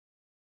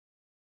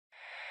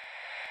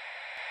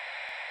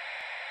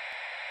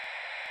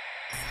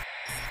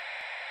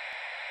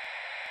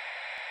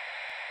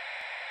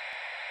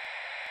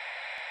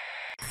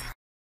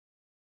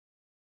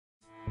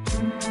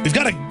We've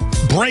got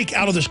to break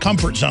out of this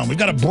comfort zone. We've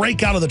got to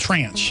break out of the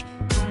trance.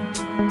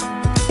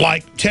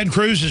 Like Ted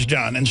Cruz has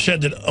done and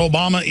said that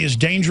Obama is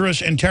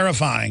dangerous and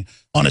terrifying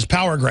on his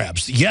power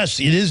grabs. Yes,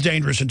 it is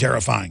dangerous and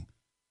terrifying.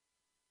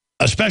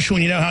 Especially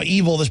when you know how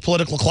evil this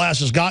political class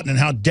has gotten and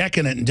how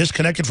decadent and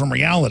disconnected from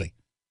reality.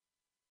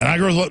 And I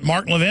agree with what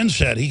Mark Levin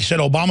said. He said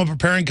Obama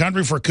preparing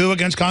country for a coup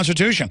against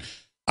Constitution.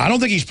 I don't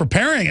think he's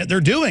preparing it. They're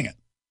doing it.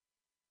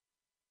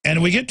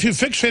 And we get too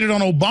fixated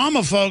on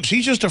Obama, folks.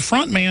 He's just a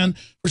front man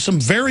for some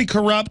very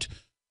corrupt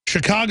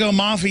Chicago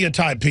mafia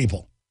type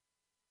people.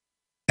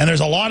 And there's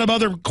a lot of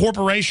other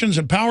corporations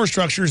and power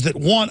structures that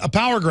want a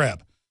power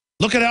grab.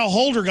 Look at how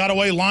Holder got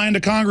away lying to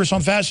Congress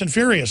on Fast and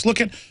Furious.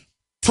 Look at,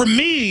 for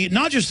me,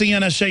 not just the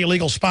NSA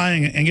illegal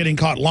spying and getting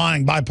caught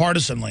lying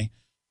bipartisanly,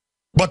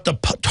 but the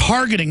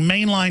targeting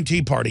mainline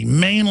Tea Party,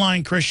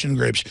 mainline Christian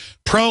groups,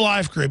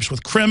 pro-life groups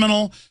with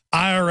criminal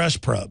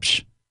IRS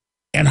probes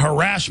and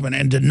harassment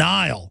and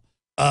denial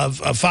of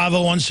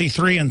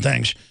 501c3 and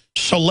things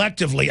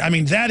selectively. I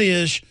mean, that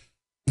is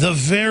the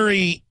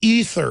very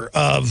ether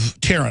of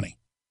tyranny.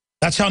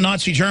 That's how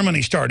Nazi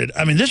Germany started.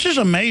 I mean, this is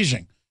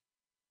amazing.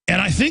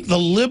 And I think the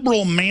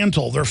liberal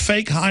mantle, their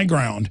fake high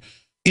ground,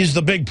 is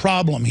the big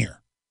problem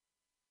here.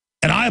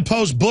 And I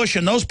oppose Bush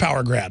and those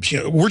power grabs.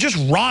 You know, we're just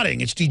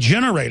rotting. It's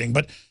degenerating.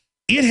 But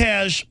it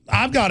has,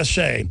 I've got to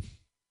say,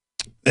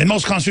 and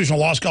most constitutional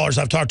law scholars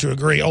I've talked to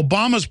agree,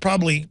 Obama's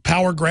probably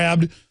power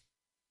grabbed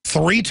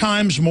 3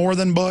 times more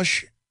than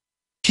Bush.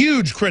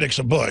 Huge critics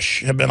of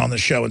Bush have been on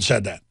this show and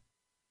said that.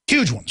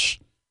 Huge ones.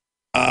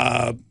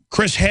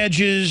 Chris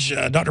Hedges,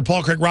 Dr.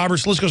 Paul Craig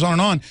Roberts, the list goes on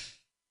and on.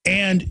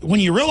 And when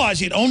you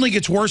realize it only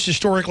gets worse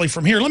historically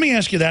from here, let me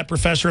ask you that,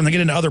 Professor, and then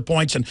get into other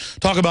points and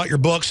talk about your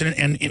books and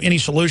any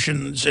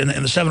solutions in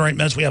the 7 or 8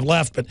 minutes we have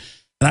left. And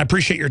I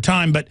appreciate your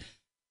time. But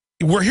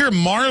we're here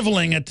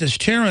marveling at this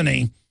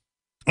tyranny.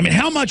 I mean,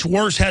 how much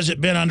worse has it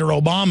been under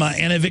Obama?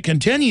 And if it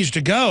continues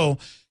to go,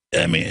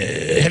 I mean,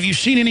 have you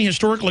seen any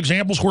historical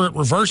examples where it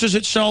reverses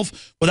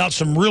itself without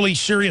some really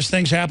serious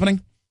things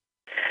happening?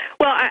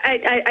 Well,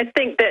 I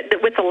think that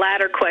with the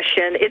latter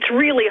question, it's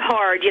really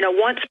hard. You know,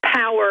 once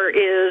power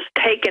is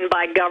taken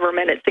by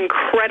government, it's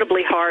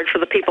incredibly hard for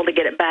the people to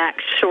get it back,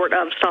 short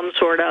of some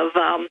sort of,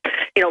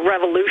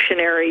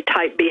 revolutionary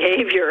type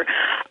behavior.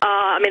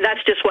 I mean,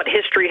 that's just what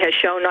history has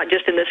shown, not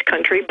just in this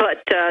country,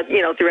 but,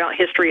 throughout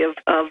history of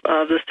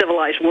the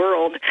civilized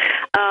world.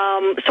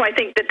 So I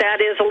think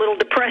that is a little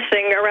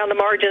depressing around the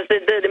margins.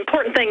 The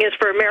important thing is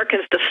for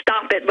Americans to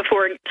stop it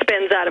before it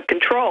spins out of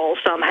control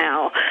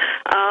somehow.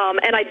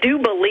 And I do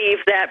believe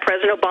that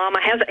President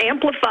Obama has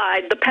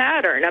amplified the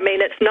pattern. I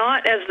mean, it's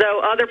not as though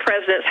other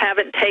presidents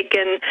haven't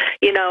taken,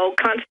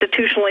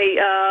 constitutionally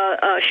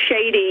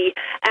shady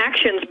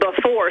actions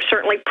before.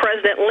 Certainly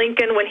President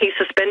Lincoln, when he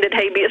suspended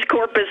habeas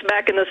corpus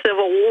back in the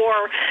Civil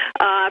War,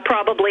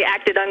 probably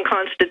acted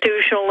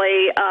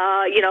unconstitutionally.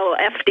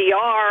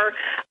 FDR,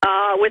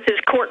 with his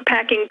court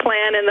packing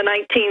plan in the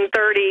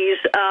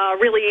 1930s,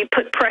 really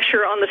put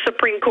pressure on the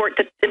Supreme Court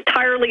to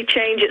entirely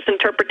change its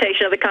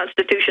interpretation of the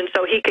Constitution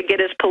so he could get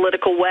his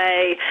political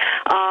way,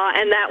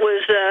 and that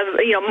was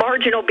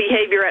marginal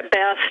behavior at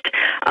best.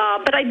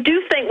 But I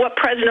do think what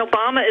President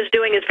Obama is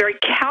doing is very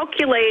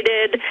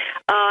calculated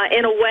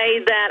in a way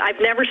that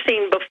I've never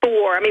seen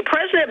before. I mean,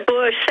 President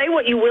Bush, say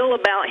what you will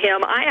about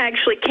him, I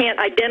actually can't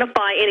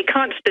identify any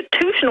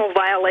constitutional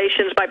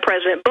violations by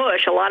President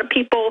Bush. A lot of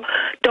people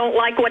don't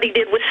like what he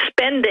did with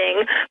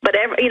spending, but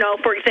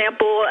for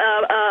example,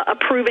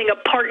 approving a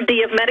Part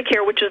D of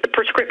Medicare, which is the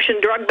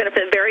prescription drug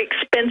benefit, very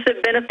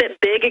expensive benefit,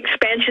 big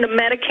expansion of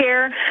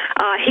Medicare.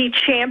 He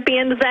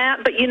championed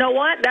that, but you know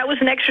what? That was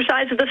an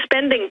exercise of the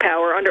spending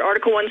power under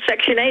Article 1,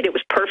 Section 8. It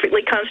was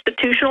perfectly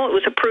constitutional. It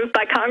was approved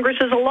by Congress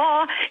as a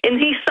law, and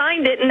he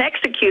signed it and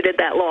executed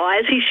that law,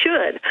 as he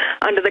should,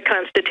 under the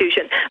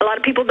Constitution. A lot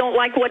of people don't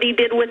like what he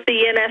did with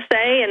the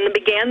NSA and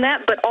began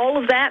that, but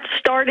all of that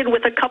started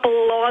with a couple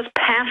of laws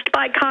passed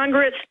by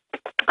Congress,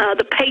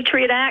 the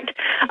Patriot Act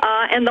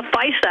and the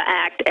FISA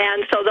Act.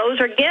 And so those,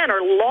 again,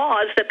 are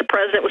laws that the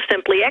president was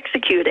simply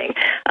executing.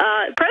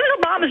 President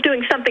Obama is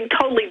doing something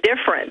totally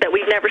different that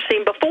we've never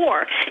seen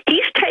before.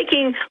 He's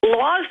taking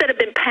laws that have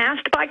been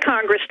passed by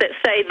Congress that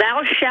say,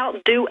 thou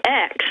shalt do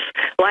X,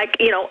 like,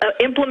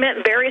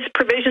 implement various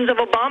provisions of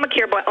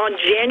Obamacare. But on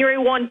January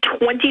 1,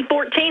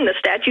 2014, the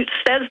statute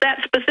says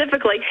that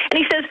specifically. And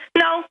he says,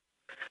 no,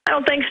 I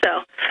don't think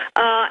so.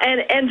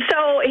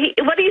 So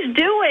what he's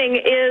doing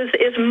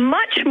is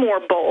much more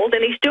bold,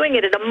 and he's doing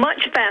it at a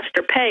much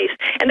faster pace.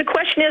 And the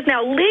question is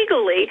now,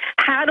 legally,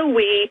 how do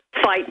we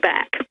fight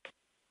back?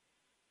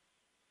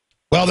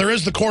 Well, there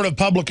is the court of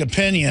public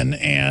opinion,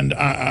 and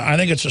I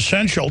think it's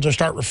essential to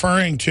start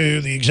referring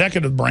to the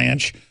executive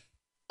branch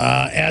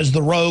as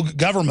the rogue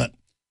government.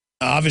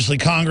 Obviously,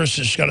 Congress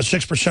has got a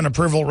 6%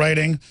 approval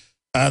rating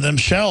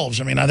themselves.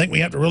 I mean, I think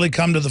we have to really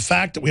come to the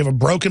fact that we have a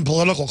broken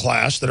political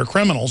class that are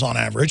criminals on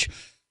average,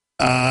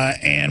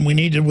 and we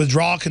need to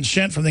withdraw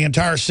consent from the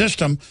entire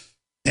system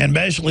and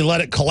basically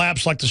let it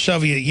collapse like the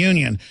Soviet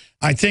Union.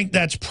 I think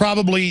that's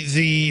probably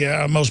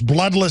the most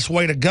bloodless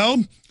way to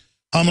go.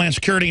 Homeland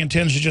Security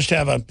intends to just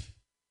have a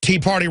Tea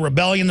Party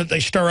rebellion that they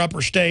stir up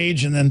or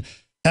stage and then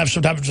have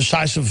some type of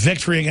decisive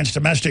victory against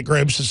domestic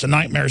groups. It's a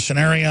nightmare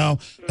scenario,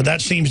 but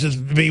that seems to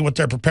be what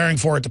they're preparing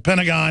for at the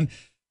Pentagon,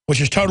 which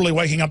is totally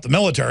waking up the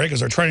military because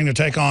they're training to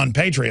take on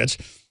patriots.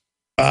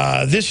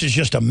 This is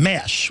just a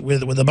mess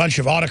with a bunch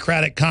of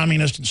autocratic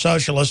communists and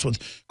socialists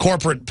with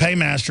corporate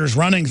paymasters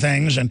running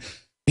things, and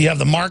you have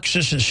the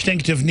Marxist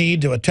instinctive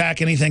need to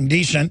attack anything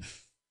decent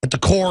at the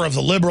core of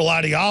the liberal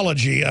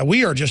ideology.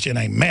 We are just in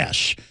a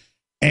mess.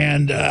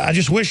 And I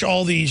just wish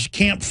all these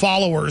camp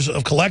followers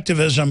of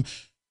collectivism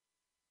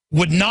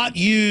would not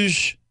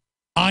use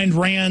Ayn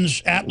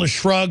Rand's Atlas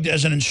Shrugged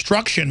as an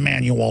instruction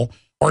manual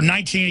or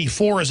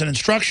 1984 as an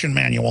instruction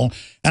manual.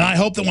 And I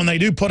hope that when they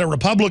do put a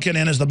Republican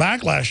in as the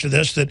backlash to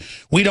this, that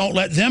we don't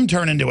let them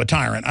turn into a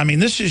tyrant. I mean,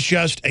 this is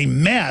just a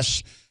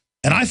mess.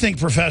 And I think,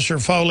 Professor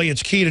Foley,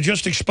 it's key to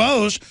just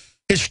expose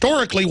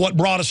historically what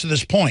brought us to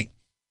this point.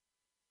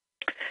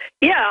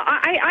 Yeah,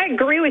 I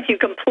agree with you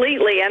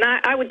completely, and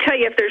I would tell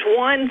you if there's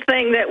one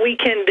thing that we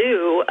can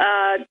do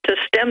to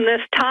stem this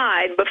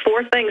tide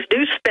before things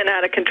do spin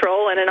out of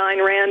control in an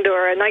Ayn Rand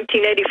or a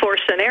 1984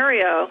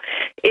 scenario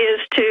is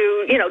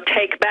to,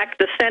 take back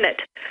the Senate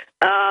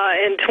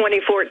in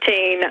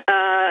 2014.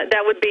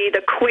 That would be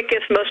the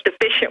quickest, most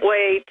efficient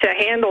way to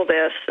handle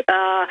this.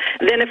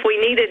 Then if we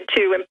needed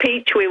to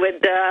impeach, we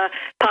would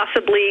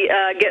possibly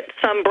get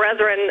some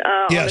brethren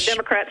on the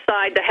Democrat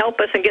side to help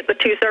us and get the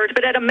 2/3.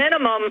 But at a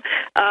minimum,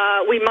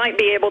 we might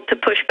be able to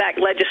push back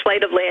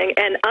legislatively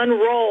and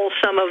unroll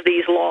some of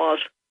these laws.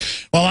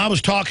 Well, I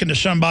was talking to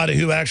somebody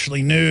who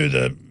actually knew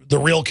the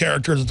real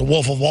character that the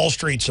Wolf of Wall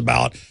Street's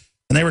about,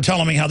 and they were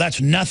telling me how that's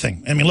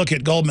nothing. I mean, look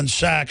at Goldman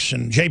Sachs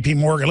and J.P.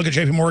 Morgan. Look at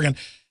J.P. Morgan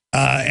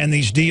and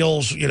these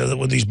deals,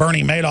 with these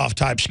Bernie Madoff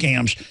type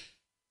scams.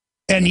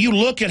 And you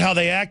look at how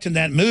they act in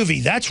that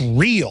movie, that's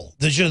real.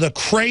 There's just the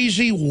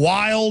crazy,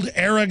 wild,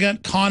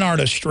 arrogant con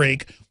artist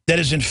streak that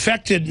has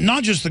infected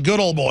not just the good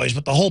old boys,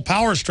 but the whole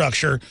power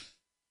structure.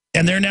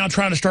 And they're now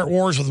trying to start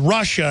wars with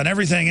Russia and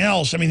everything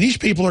else. I mean, these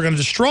people are going to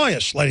destroy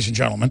us, ladies and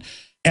gentlemen.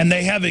 And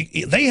they have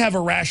a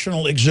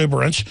rational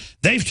exuberance.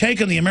 They've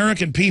taken the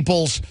American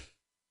people's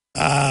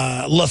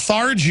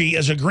lethargy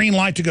as a green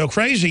light to go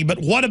crazy. But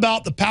what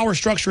about the power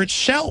structure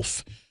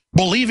itself?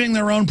 Believing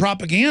their own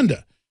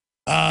propaganda,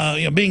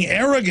 being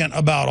arrogant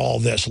about all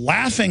this,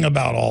 laughing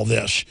about all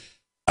this,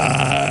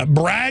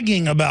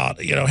 bragging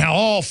about,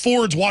 how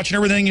Ford's watching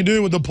everything you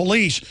do with the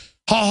police.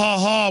 Ha, ha,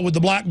 ha, with the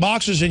black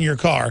boxes in your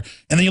car.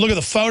 And then you look at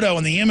the photo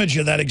and the image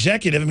of that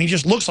executive. I mean, he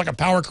just looks like a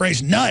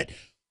power-crazed nut.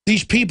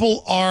 These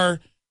people are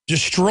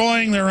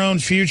destroying their own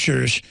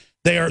futures.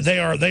 They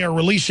are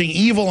releasing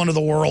evil into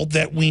the world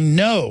that we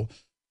know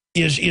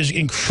is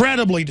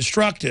incredibly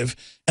destructive.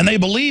 And they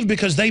believe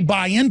because they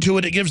buy into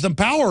it, it gives them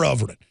power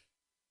over it.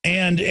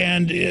 And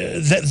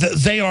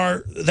they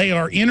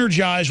are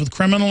energized with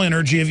criminal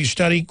energy if you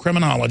study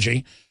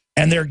criminology.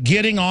 And they're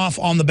getting off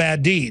on the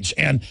bad deeds.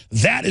 And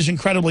that is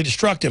incredibly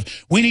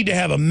destructive. We need to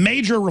have a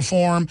major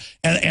reform,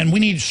 and we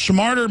need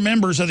smarter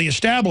members of the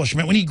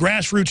establishment. We need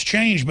grassroots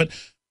change. But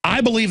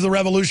I believe the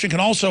revolution can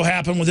also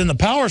happen within the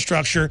power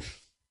structure,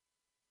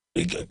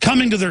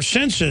 coming to their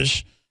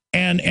senses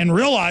and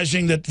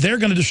realizing that they're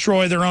going to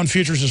destroy their own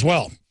futures as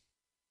well.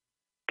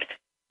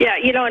 Yeah,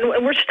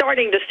 and we're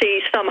starting to see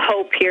some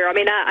hope here. I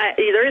mean,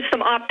 there is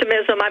some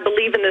optimism. I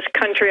believe in this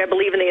country. I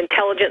believe in the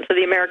intelligence of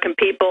the American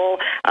people.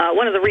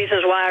 One of the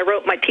reasons why I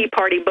wrote my Tea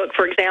Party book,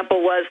 for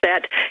example, was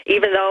that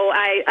even though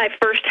I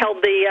first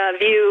held the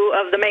view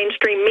of the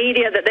mainstream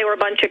media that they were a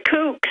bunch of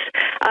kooks,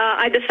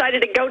 I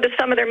decided to go to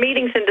some of their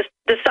meetings and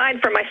decide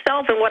for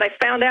myself. And what I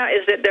found out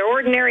is that they're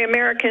ordinary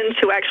Americans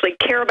who actually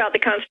care about the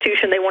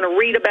Constitution. They want to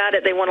read about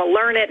it. They want to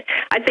learn it.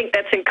 I think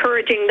that's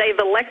encouraging. They've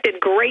elected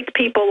great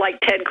people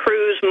like Ted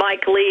Cruz,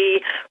 Mike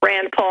Lee,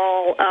 Rand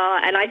Paul,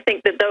 and I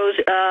think that those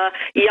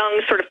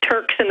young sort of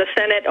Turks in the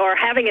Senate are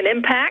having an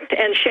impact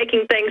and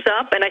shaking things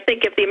up. And I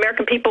think if the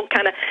American people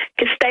kind of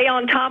can stay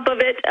on top of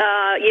it,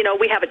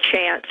 we have a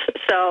chance.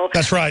 So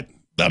that's right.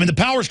 I mean, the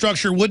power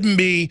structure wouldn't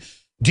be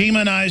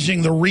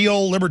demonizing the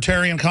real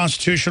libertarian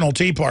constitutional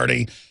Tea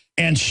Party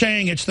and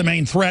saying it's the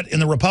main threat in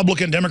the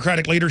Republican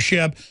Democratic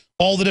leadership,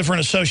 all the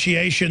different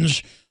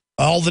associations,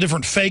 all the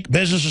different fake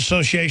business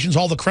associations,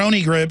 all the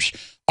crony groups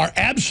are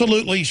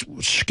absolutely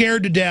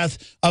scared to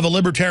death of a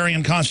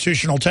libertarian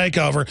constitutional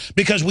takeover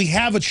because we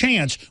have a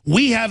chance.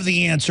 We have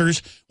the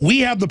answers.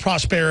 We have the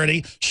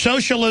prosperity.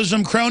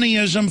 Socialism,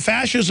 cronyism,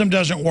 fascism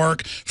doesn't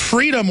work.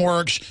 Freedom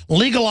works.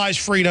 Legalize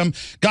freedom.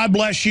 God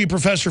bless you,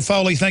 Professor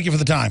Foley. Thank you for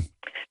the time.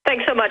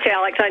 Thanks so much,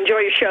 Alex. I enjoy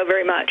your show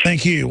very much.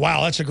 Thank you.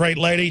 Wow, that's a great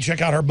lady.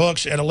 Check out her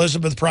books at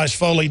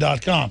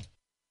ElizabethPriceFoley.com.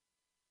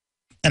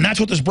 And that's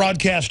what this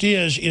broadcast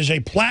is a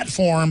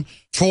platform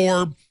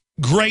for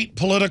great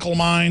political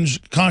minds,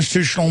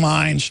 constitutional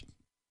minds,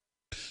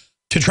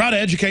 to try to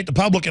educate the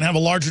public and have a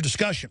larger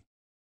discussion.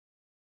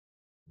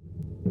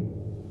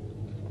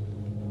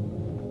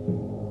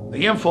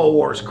 The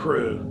InfoWars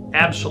crew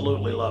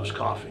absolutely loves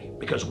coffee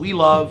because we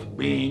love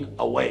being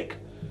awake.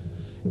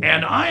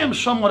 And I am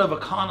somewhat of a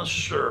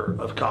connoisseur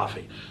of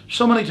coffee.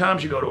 So many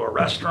times you go to a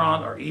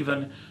restaurant or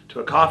even to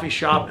a coffee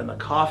shop and the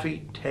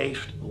coffee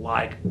tastes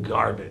like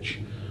garbage.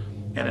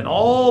 And in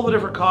all the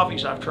different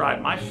coffees I've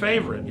tried, my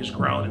favorite is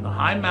grown in the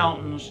high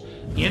mountains,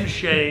 in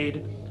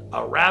shade,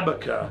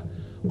 Arabica,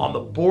 on the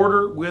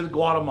border with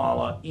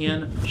Guatemala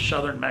in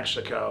southern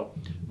Mexico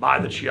by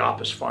the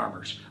Chiapas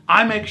farmers.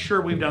 I make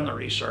sure we've done the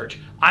research.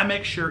 I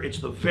make sure it's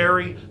the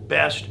very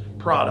best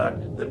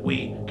product that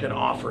we can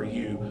offer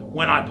you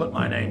when I put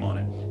my name on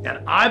it.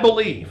 And I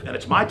believe, and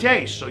it's my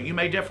taste, so you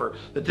may differ,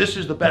 that this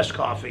is the best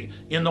coffee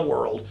in the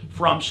world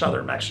from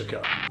southern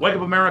Mexico. Wake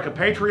Up America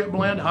Patriot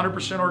Blend,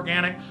 100%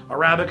 organic,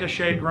 Arabica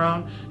shade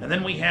grown. And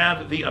then we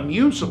have the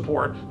Immune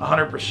Support,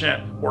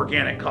 100%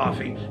 organic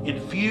coffee,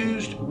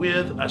 infused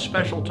with a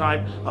special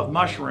type of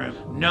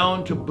mushroom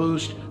known to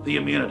boost the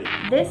immunity.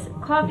 This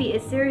coffee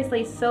is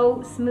seriously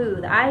so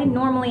smooth. I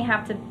normally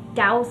have to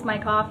douse my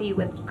coffee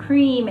with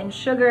cream and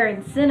sugar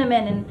and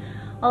cinnamon and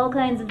all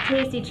kinds of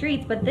tasty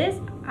treats, but this,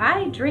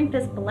 I drink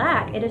this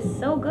black. It is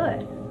so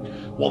good.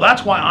 Well,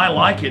 that's why I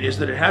like it, is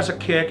that it has a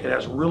kick, it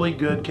has really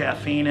good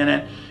caffeine in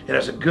it, it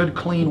has a good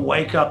clean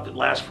wake up that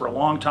lasts for a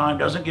long time,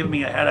 doesn't give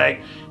me a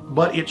headache,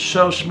 but it's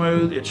so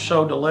smooth, it's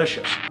so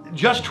delicious.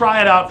 Just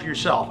try it out for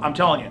yourself. I'm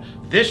telling you,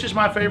 this is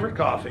my favorite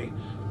coffee.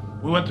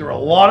 We went through a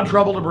lot of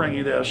trouble to bring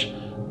you this.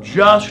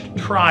 Just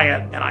try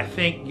it, and I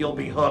think you'll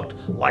be hooked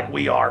like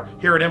we are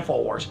here at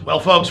InfoWars.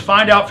 Well, folks,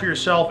 find out for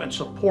yourself and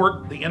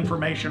support the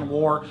information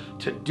war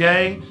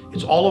today.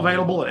 It's all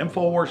available at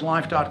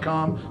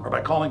InfoWarsLife.com or by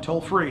calling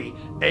toll-free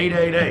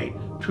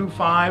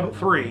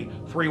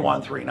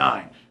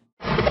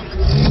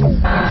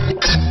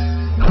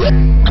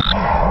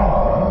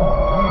 888-253-3139.